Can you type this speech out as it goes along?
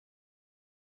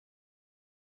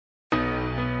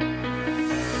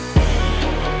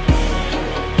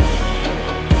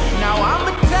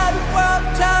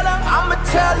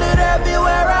tell it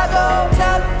everywhere I go.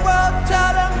 Tell the world,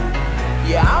 tell them.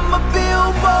 Yeah, I'm a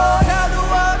billboard. Tell the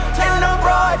world, tell them.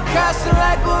 Broadcasting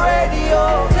like a radio.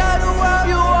 Tell the world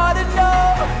you wanna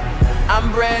know.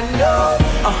 I'm brand new.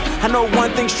 I know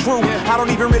one thing's true. I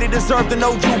don't even really deserve to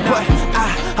know you, but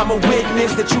I'm a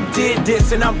witness that you did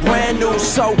this, and I'm brand new.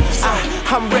 So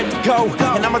I'm ready to go,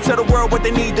 and I'ma tell the world what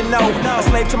they need to know. A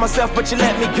slave to myself, but you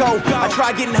let me go. I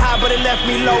tried getting high, but it left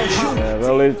me low.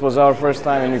 Well, it was our first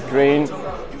time in Ukraine,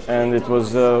 and it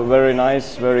was a very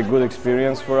nice, very good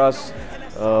experience for us.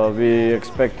 We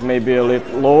expect maybe a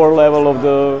little lower level of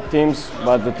the teams,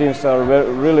 but the teams are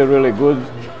really, really good.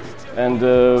 And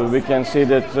we can see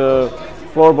that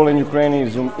floorball in Ukraine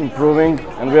is improving,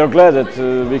 and we are glad that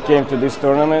we came to this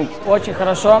tournament. Очень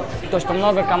хорошо, то, что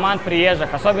много команд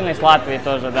приезжих, особенно из Латвии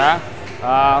тоже, да.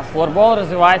 Флорбол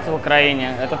развивается в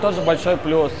Украине, это тоже большой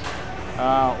плюс.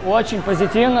 Очень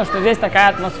позитивно, что здесь такая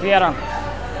атмосфера.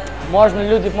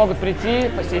 Люди могут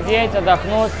прийти, посидеть,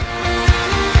 отдохнуть.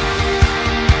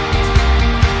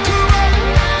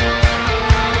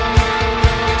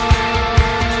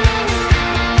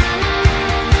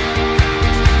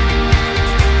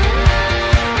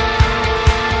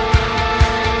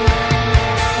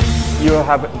 You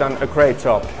have done a great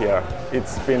job here.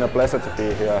 It's been a pleasure to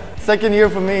be here. Second year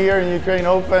for me here in Ukraine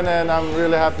Open, and I'm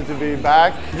really happy to be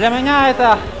back. Для меня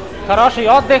это хороший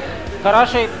отдых,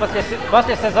 хороший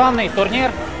послесезонный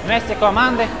турнир вместе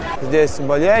команды. Здесь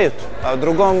болеют, а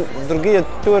другие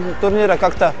турниры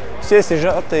как-то все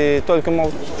сидят и только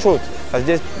молчат. А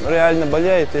здесь реально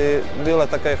болеют, и была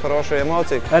такая хорошая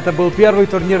эмоция. Это был первый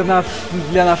турнир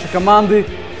для нашей команды.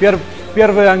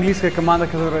 Первая английская команда,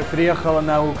 которая приехала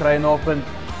на Ukraine Open.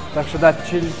 Так что да,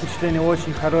 впечатление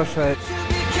очень хорошее.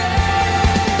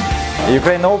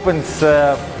 Ukraine Open –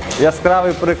 це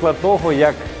яскравий приклад того,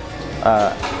 як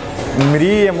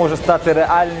мрія може стати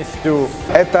реальністю.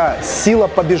 Это сила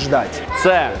побеждать.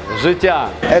 Це життя.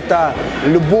 Это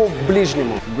любовь к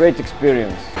ближнему. Great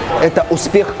experience. Это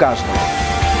успех каждого.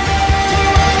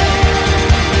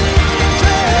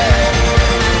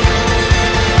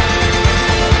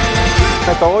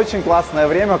 Это очень классное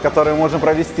время, которое можно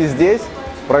провести здесь,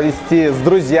 провести с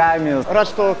друзьями. Рад,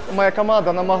 что моя команда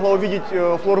она могла увидеть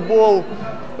флорбол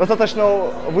достаточно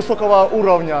высокого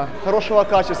уровня, хорошего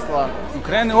качества.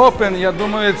 Ukraine Open, я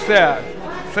думаю, це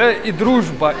і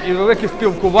дружба, і велике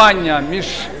спілкування між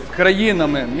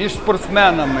країнами, між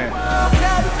спортсменами.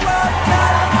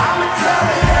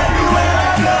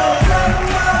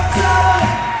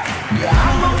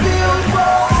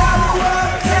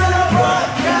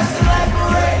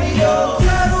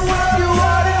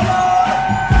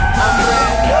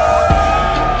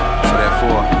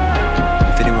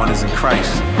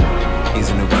 Christ, he's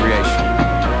a new creation.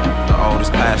 The old has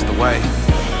passed away.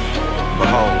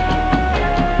 Behold,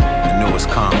 the new has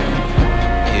come.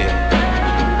 Yeah,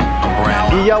 I'm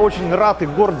brand new. И я очень рад и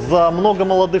горд за много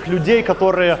молодых людей,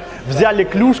 которые взяли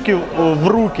клюшки в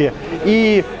руки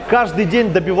и каждый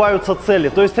день добиваются цели.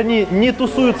 То есть они не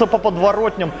тусуются по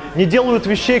подворотням, не делают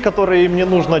вещей, которые им не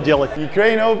нужно делать.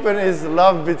 Ukraine Open is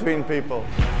love between people.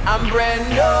 I'm brand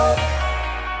new.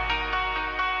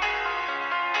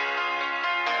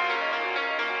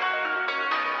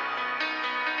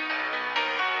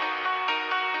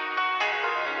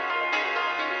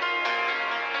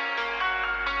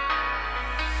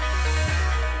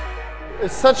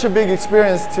 It's such a big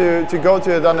experience to go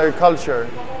to another culture,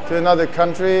 to another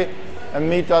country and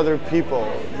meet other people,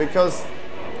 because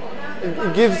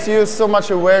it gives you so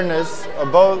much awareness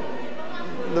about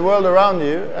the world around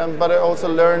you, but it also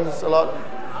learns a lot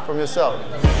from yourself.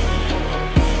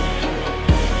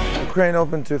 Ukraine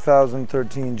Open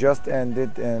 2013 just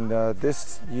ended, and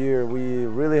this year we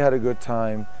really had a good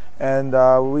time, and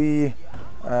we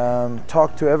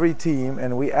talked to every team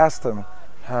and we asked them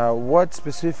what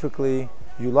specifically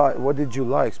you like, what did you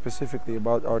like specifically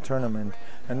about our tournament,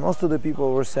 and most of the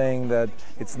people were saying that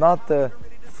it's not the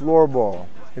floorball,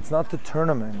 it's not the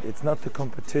tournament, it's not the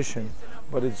competition,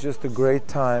 but it's just a great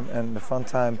time and a fun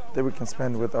time that we can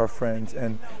spend with our friends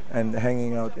and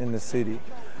hanging out in the city.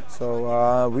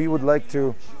 So we would like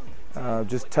to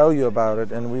just tell you about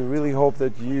it, and we really hope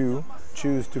that you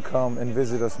choose to come and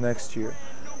visit us next year.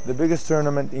 The biggest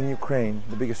tournament in Ukraine,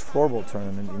 the biggest floorball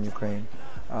tournament in Ukraine.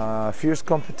 Fierce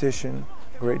competition,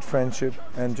 great friendship,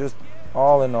 and just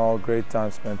all in all, great time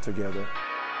spent together.